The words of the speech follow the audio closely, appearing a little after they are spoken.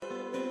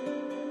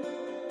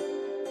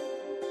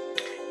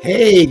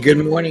Hey,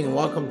 good morning and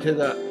welcome to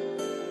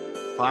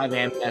the 5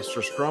 a.m.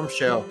 Master Scrum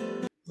Show.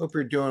 Hope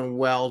you're doing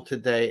well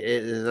today.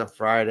 It is a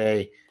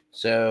Friday,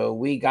 so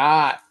we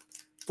got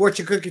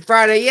Fortune Cookie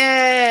Friday.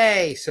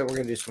 Yay! So we're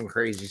going to do some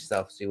crazy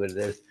stuff, see what it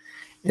is.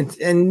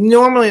 And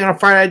normally on a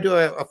Friday, I do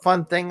a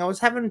fun thing. I was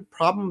having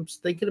problems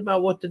thinking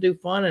about what to do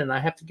fun, and I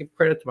have to give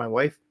credit to my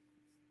wife.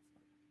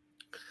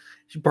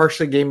 She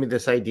partially gave me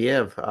this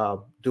idea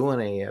of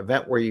doing an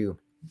event where you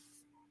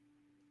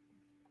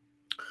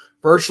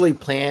virtually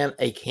plan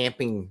a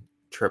camping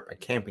trip, a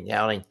camping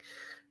outing.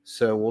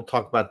 So we'll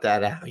talk about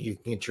that, how you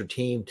can get your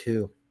team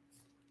to,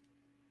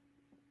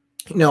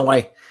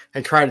 I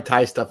try to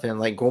tie stuff in,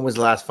 like when was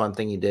the last fun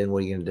thing you did? What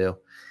are you going to do?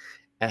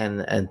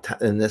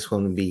 And this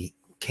one would be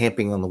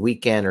camping on the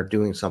weekend or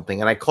doing something.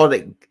 And I called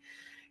it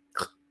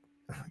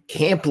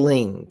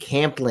campling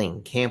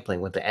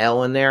with the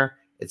L in there.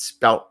 It's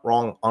spelt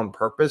wrong on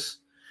purpose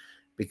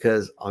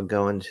because I'll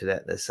go into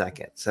that in a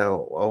second.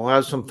 So we'll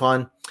have some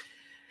fun.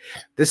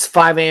 This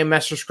 5 a.m.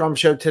 Master Scrum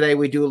Show today,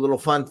 we do a little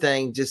fun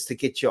thing just to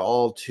get you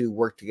all to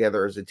work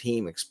together as a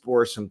team,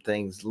 explore some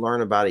things,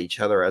 learn about each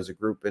other as a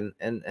group,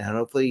 and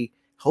hopefully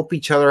help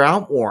each other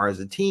out more as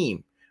a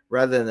team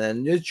rather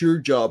than it's your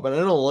job and I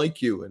don't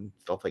like you and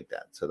stuff like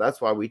that. So that's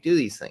why we do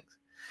these things.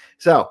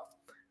 So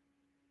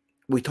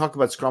we talk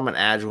about Scrum and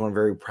Agile in a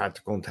very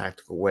practical and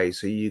tactical way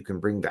so you can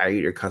bring value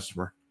to your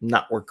customer,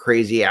 not work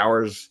crazy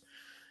hours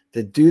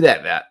to do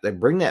that, they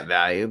bring that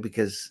value,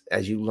 because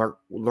as you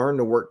learn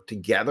to work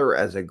together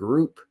as a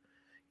group,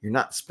 you're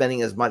not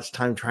spending as much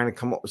time trying to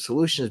come up with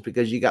solutions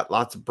because you got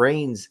lots of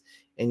brains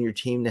in your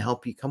team to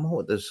help you come up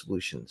with those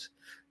solutions.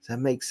 Does that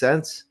make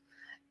sense?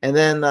 And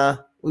then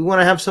we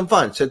want to have some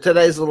fun. So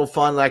today's a little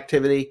fun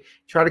activity.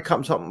 Try to come up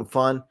with something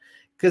fun,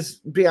 because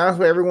to be honest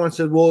with you, everyone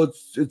says, well,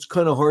 it's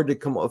kind of hard to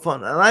come up with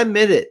fun. And I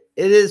admit it.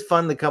 It is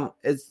fun to come.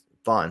 It's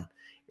fun.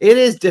 It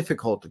is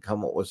difficult to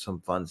come up with some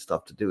fun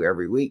stuff to do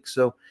every week.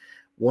 So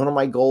one of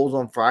my goals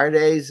on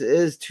Fridays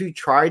is to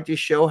try to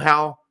show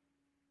how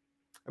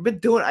I've been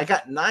doing. I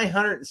got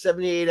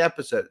 978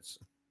 episodes.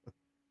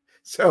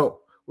 So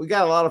we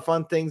got a lot of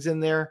fun things in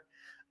there.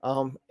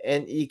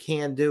 And you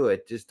can do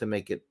it just to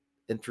make it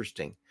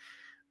interesting.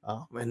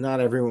 And not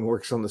everyone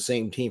works on the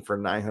same team for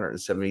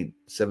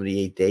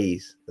 978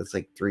 days. That's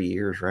like 3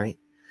 years, right?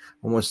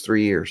 Almost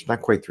 3 years.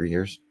 Not quite 3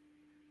 years.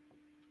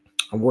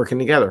 I'm working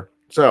together.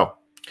 So,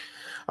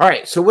 all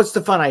right. So what's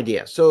the fun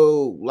idea?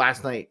 So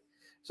last night,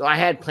 I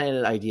had planned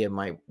an idea.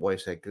 My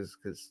wife said, because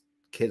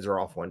kids are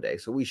off one day,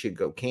 so we should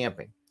go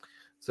camping.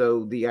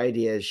 So the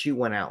idea is she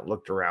went out,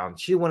 looked around.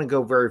 She didn't want to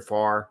go very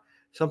far,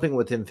 something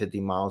within 50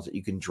 miles that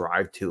you can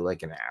drive to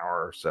like an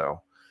hour or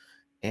so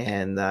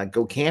and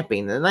go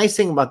camping. The nice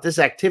thing about this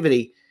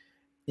activity,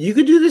 you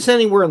could do this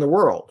anywhere in the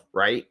world,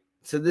 right?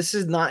 So this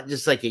is not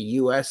just like a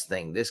U.S.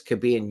 thing. This could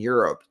be in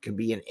Europe, it could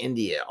be in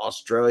India,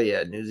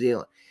 Australia, New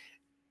Zealand,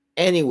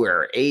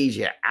 anywhere,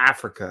 Asia,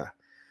 Africa.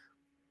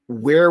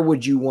 Where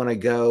would you want to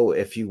go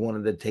if you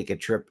wanted to take a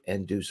trip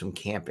and do some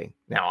camping?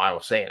 Now, I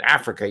will say in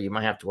Africa, you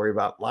might have to worry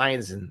about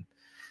lions and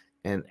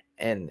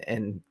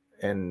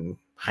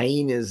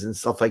hyenas and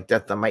stuff like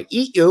that might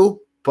eat you,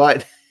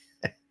 but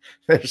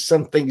there's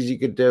some things you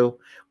could do.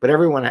 But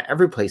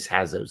every place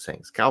has those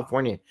things.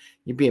 California,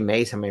 you'd be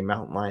amazed how many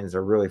mountain lions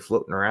are really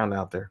floating around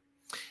out there,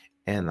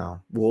 and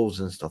wolves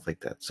and stuff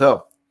like that.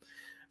 So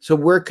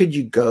where could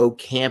you go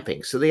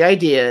camping? So the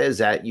idea is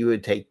that you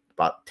would take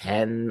about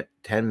 10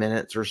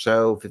 minutes or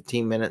so,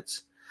 15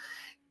 minutes.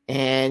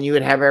 And you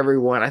would have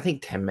everyone, I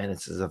think 10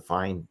 minutes is a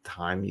fine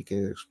time you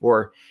can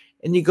explore.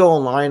 And you go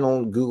online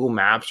on Google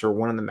Maps or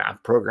one of the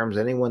map programs,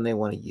 anyone they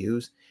want to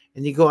use.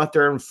 And you go out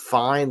there and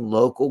find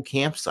local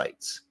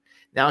campsites.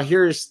 Now,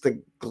 here's the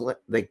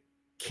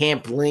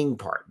campling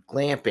part,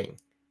 glamping.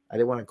 I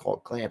didn't want to call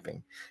it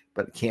glamping,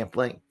 but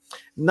campling.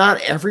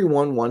 Not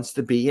everyone wants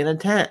to be in a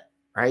tent,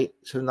 right?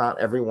 So not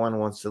everyone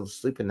wants to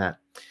sleep in that.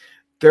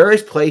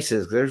 There's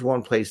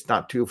one place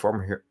not too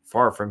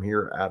far from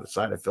here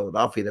outside of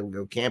Philadelphia that we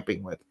go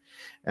camping with.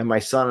 And my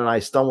son and I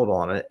stumbled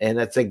on it. And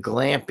it's a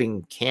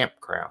glamping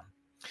campground.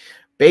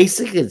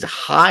 Basically, it's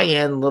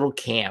high-end little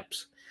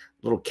camps,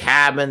 little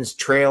cabins,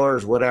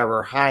 trailers,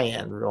 whatever,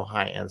 real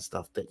high-end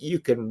stuff that you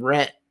can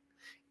rent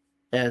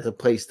as a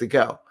place to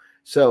go.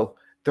 So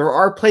there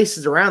are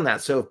places around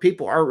that. So if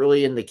people aren't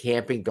really into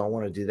camping, don't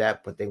want to do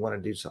that, but they want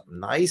to do something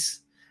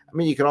nice, I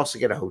mean, you can also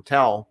get a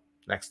hotel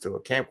next to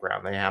a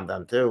campground. They have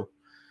them too.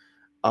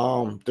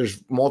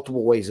 There's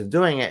multiple ways of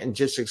doing it, and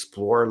just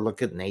explore,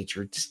 look at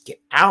nature, just get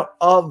out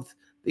of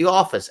the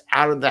office,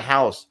 out of the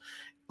house,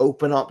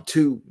 open up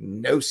to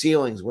no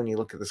ceilings when you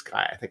look at the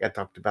sky. I think I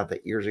talked about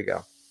that years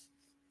ago.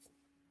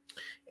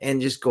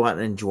 And just go out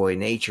and enjoy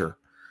nature.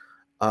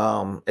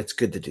 It's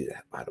good to do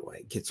that, by the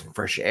way. Get some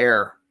fresh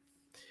air.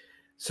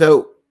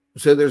 So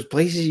there's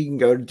places you can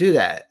go to do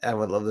that. I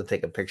would love to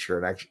take a picture.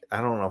 And actually,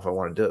 I don't know if I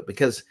want to do it,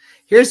 because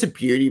here's the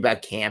beauty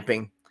about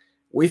camping.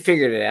 We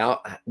figured it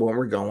out when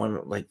we're going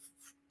like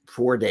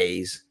 4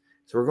 days.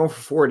 So we're going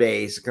for 4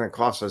 days. It's going to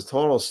cost us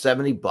total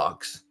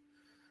 $70.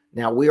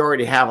 Now, we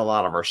already have a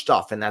lot of our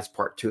stuff, and that's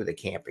part 2 of the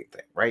camping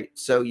thing, right?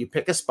 So you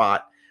pick a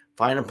spot,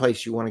 find a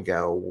place you want to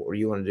go, or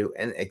you want to do,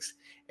 and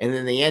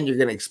in the end, you're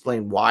going to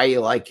explain why you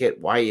like it,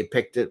 why you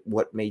picked it,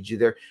 what made you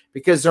there.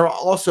 Because there are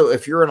also,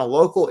 if you're in a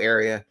local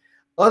area,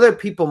 other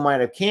people might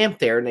have camped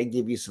there, and they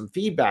give you some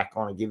feedback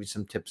on it, give you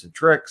some tips and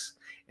tricks,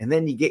 and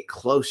then you get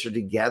closer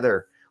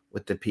together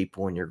with the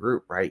people in your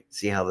group, right?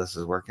 See how this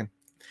is working?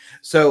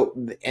 So,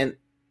 and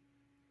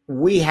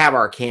we have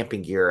our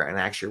camping gear, and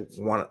actually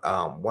one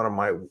of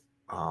my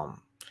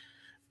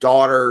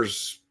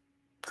daughter's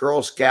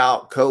Girl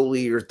Scout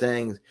co-leader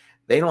things,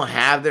 they don't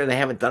have there, they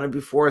haven't done it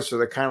before, so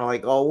they're kind of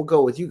like, oh, we'll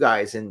go with you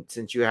guys, and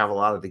since you have a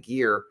lot of the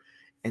gear,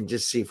 and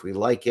just see if we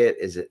like it.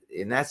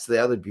 And that's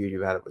the other beauty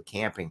about it with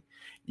camping.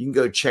 You can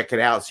go check it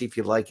out, see if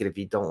you like it. If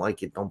you don't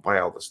like it, don't buy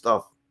all the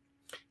stuff.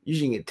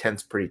 Usually you can get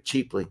tents pretty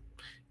cheaply.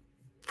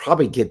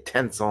 Probably get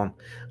tents on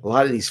a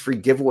lot of these free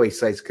giveaway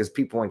sites because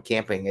people went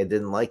camping and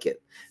didn't like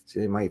it. So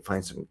they might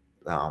find some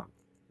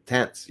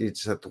tents. You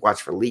just have to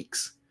watch for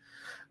leaks.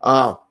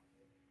 So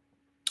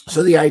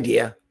the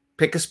idea,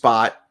 pick a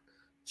spot,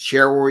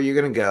 share where you're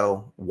going to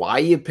go, why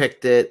you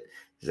picked it.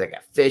 Is like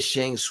a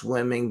fishing,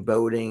 swimming,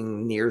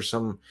 boating near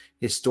some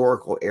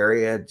historical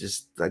area,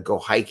 just go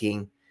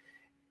hiking,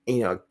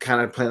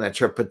 kind of plan that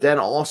trip. But then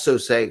also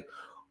say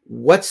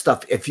what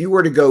stuff, if you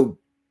were to go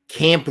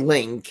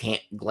glamping,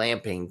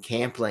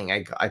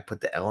 I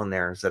put the L in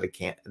there instead of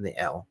the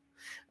L.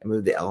 I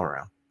moved the L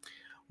around.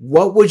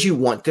 What would you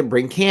want to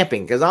bring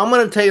camping? Because I'm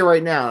going to tell you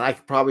right now, and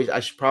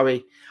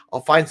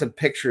I'll find some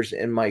pictures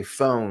in my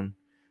phone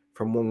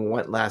from when we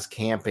went last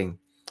camping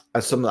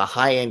of some of the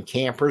high-end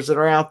campers that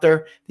are out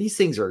there. These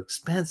things are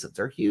expensive.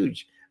 They're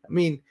huge. I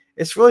mean,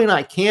 it's really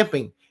not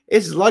camping.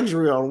 It's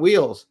luxury on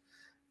wheels.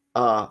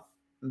 What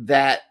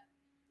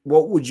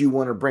would you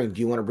want to bring?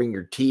 Do you want to bring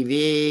your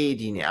TV?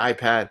 Do you need an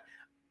iPad?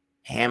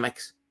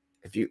 Hammocks?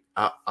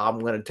 I'm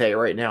going to tell you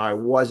right now, I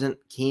wasn't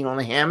keen on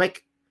a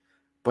hammock,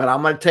 but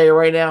I'm going to tell you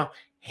right now,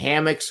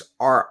 hammocks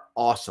are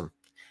awesome.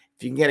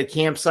 If you can get a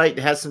campsite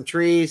that has some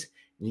trees,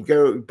 you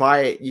go buy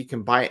it. You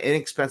can buy an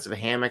inexpensive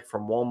hammock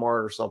from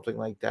Walmart or something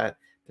like that.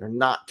 They're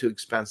not too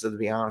expensive, to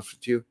be honest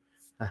with you.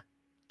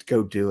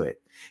 Go do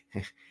it.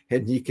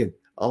 And you can,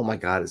 oh my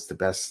God, it's the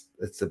best.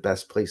 It's the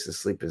best place to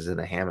sleep is in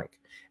a hammock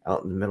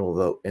out in the middle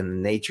of in the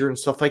nature and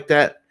stuff like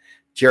that.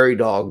 Jerry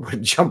Dog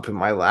would jump in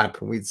my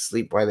lap and we'd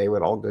sleep while they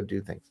would all go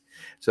do things.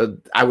 So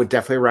I would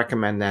definitely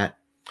recommend that.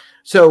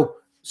 So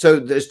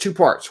there's 2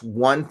 parts.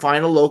 One,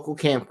 find a local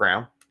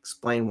campground.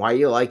 Explain why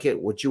you like it,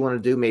 what you want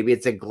to do. Maybe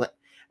it's a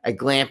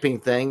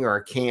glamping thing or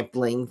a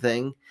campling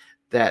thing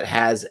that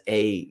has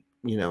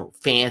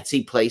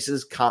fancy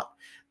places.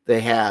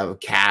 They have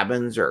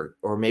cabins or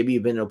maybe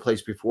you've been to a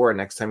place before. And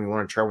next time you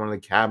want to try one of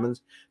the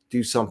cabins,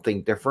 do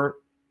something different.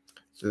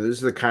 So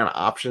those are the kind of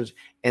options.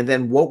 And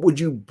then what would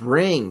you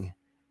bring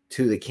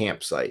to the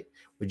campsite?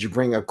 Would you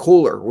bring a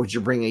cooler? Would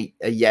you bring a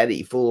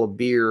Yeti full of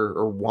beer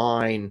or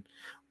wine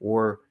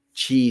or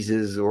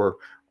cheeses or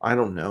I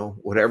don't know,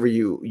 whatever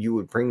you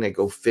would bring to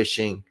go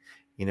fishing,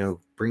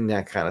 bring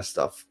that kind of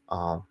stuff.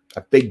 A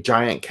big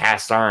giant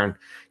cast iron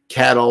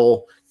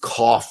kettle,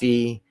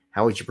 coffee.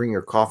 How would you bring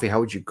your coffee?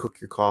 How would you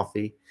cook your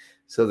coffee?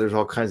 So there's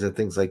all kinds of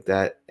things like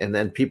that. And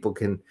then people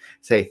can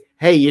say,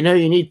 hey, you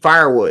need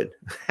firewood.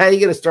 How are you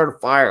going to start a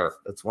fire?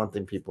 That's one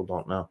thing people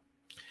don't know.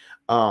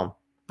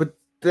 But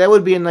that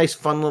would be a nice,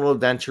 fun little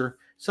adventure.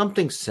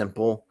 Something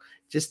simple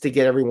just to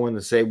get everyone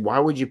to say, why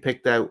would you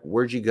pick that?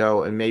 Where'd you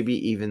go? And maybe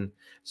even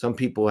some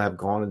people have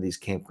gone to these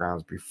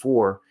campgrounds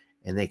before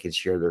and they can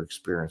share their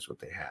experience, what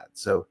they had.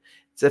 So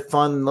it's a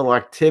fun little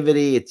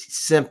activity. It's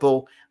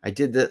simple.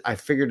 I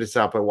figured this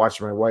out by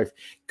watching my wife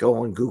go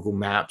on Google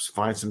Maps,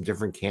 find some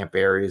different camp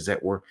areas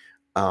that were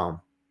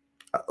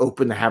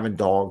open to having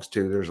dogs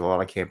too. There's a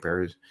lot of camp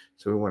areas.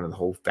 So we wanted the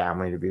whole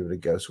family to be able to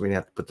go. So we didn't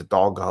have to put the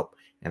dog up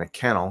in a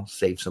kennel,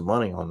 save some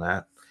money on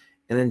that,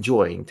 and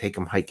enjoy and take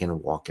them hiking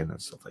and walking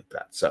and stuff like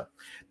that. So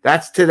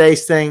that's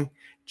today's thing.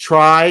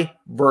 Try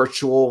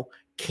virtual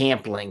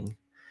camping.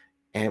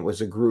 And it was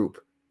a group.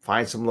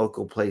 Find some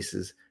local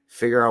places.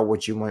 Figure out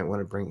what you might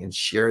want to bring and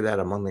share that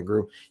among the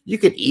group. You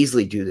could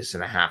easily do this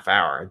in a half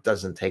hour. It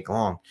doesn't take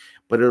long,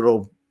 but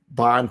it'll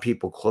bond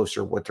people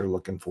closer what they're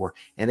looking for.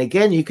 And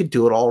again, you could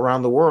do it all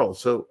around the world.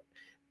 So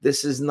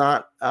this is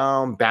not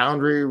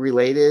boundary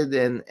related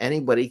and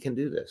anybody can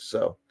do this.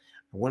 So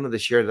I wanted to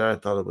share that. I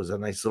thought it was a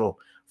nice little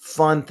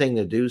fun thing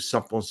to do.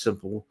 Simple.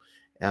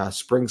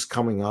 Spring's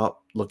coming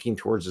up, looking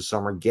towards the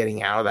summer,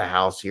 getting out of the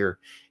house here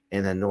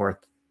in the north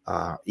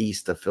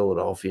east of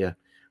Philadelphia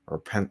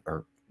or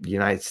the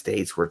United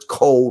States where it's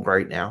cold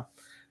right now.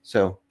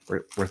 So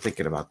we're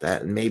thinking about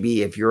that. And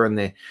maybe if you're in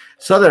the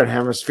southern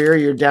hemisphere,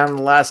 you're down in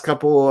the last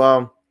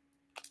couple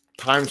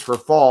times for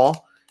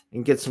fall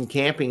and get some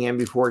camping in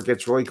before it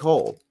gets really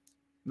cold.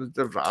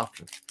 There's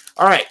options.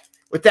 All right.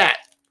 With that,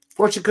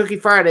 Fortune Cookie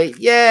Friday.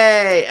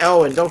 Yay.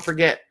 Oh, and don't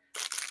forget,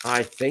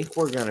 I think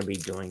we're going to be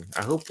doing,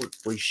 I hope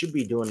we should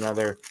be doing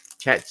another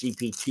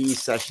ChatGPT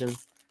session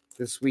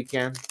this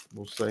weekend.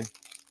 We'll see.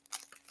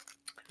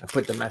 I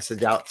put the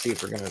message out, see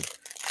if we're going to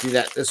do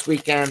that this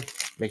weekend.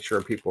 Make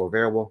sure people are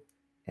available,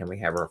 and we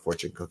have our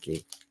fortune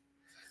cookie.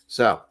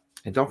 So,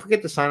 and don't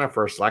forget to sign up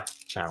for our Slack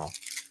channel.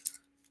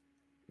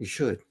 You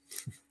should.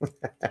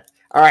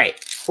 All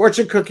right,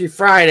 Fortune Cookie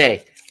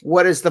Friday.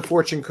 What does the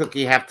fortune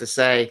cookie have to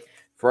say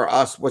for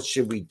us? What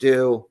should we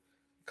do?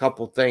 A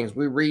couple things.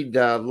 We read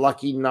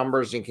lucky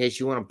numbers in case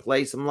you want to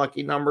play some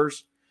lucky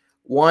numbers.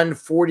 1,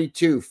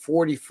 42,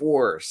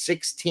 44,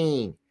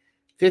 16,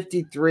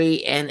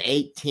 53, and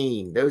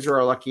 18. Those are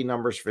our lucky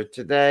numbers for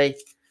today.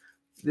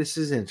 This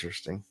is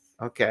interesting.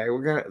 Okay,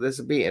 this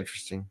will be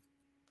interesting.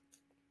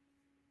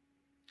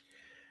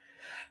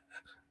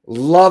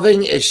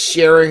 Loving is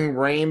sharing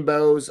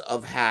rainbows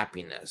of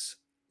happiness.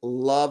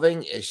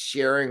 Loving is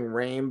sharing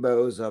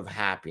rainbows of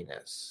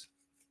happiness.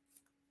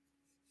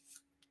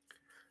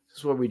 This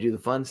is where we do the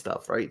fun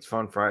stuff, right? It's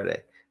Fun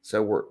Friday.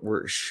 So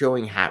we're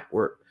showing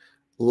we're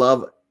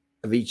love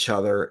of each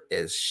other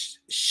is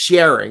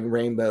sharing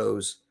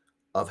rainbows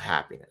of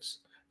happiness.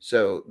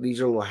 So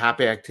these are little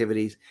happy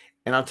activities.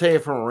 And I'll tell you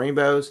from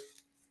rainbows,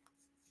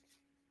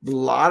 a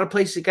lot of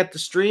places got the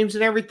streams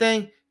and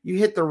everything. You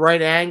hit the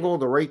right angle,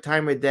 the right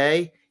time of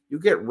day, you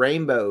get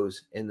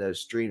rainbows in those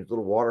streams,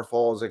 little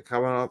waterfalls that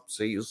come up.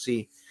 So you'll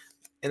see,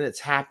 and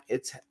it's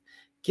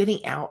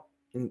getting out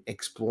and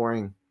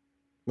exploring.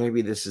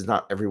 Maybe this is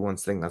not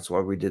everyone's thing. That's why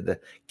we did the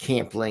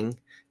camping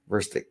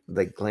versus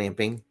the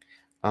glamping.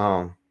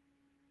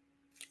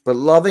 But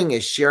loving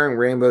is sharing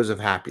rainbows of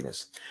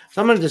happiness.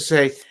 So I'm going to just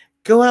say,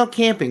 go out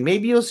camping.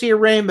 Maybe you'll see a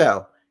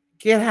rainbow.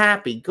 Get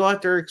happy. Go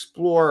out there,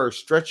 explore,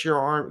 stretch your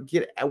arm,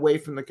 get away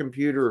from the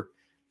computer,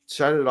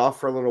 shut it off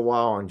for a little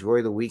while,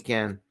 enjoy the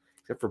weekend.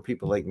 Except for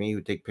people like me who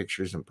take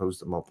pictures and post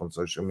them up on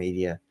social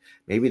media.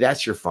 Maybe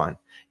that's your fun.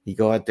 You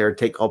go out there,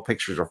 take all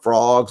pictures of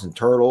frogs and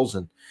turtles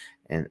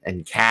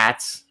and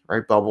cats,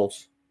 right,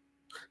 Bubbles?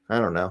 I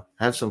don't know.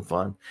 Have some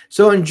fun.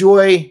 So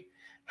enjoy,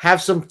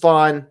 have some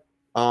fun.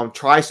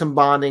 Try some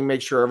bonding.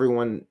 Make sure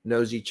everyone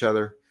knows each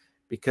other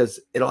because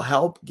it'll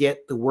help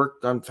get the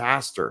work done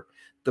faster.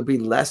 They'll be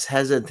less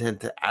hesitant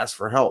to ask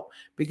for help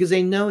because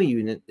they know you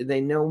and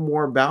they know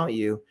more about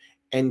you,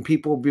 and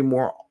people will be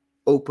more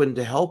open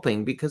to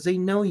helping because they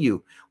know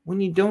you. When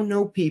you don't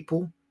know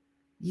people,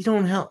 you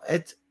don't help.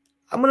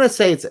 I'm gonna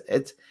say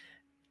it's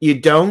you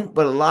don't,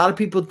 but a lot of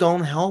people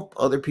don't help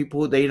other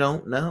people they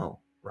don't know,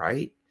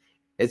 right?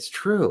 It's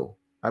true.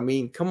 I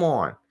mean, come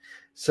on.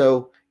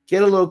 So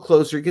get a little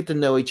closer, get to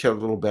know each other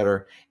a little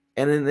better,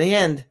 and in the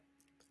end,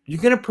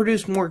 you're gonna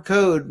produce more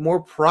code, more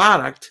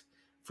product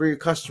for your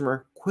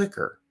customer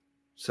quicker.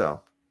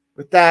 So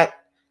with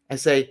that, I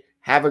say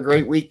have a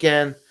great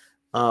weekend.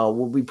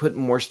 We'll be putting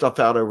more stuff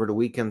out over the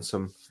weekend,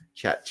 some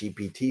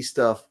ChatGPT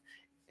stuff,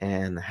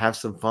 and have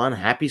some fun.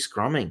 Happy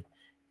scrumming,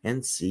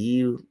 and see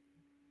you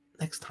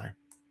next time.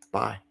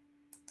 Bye.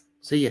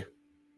 See ya.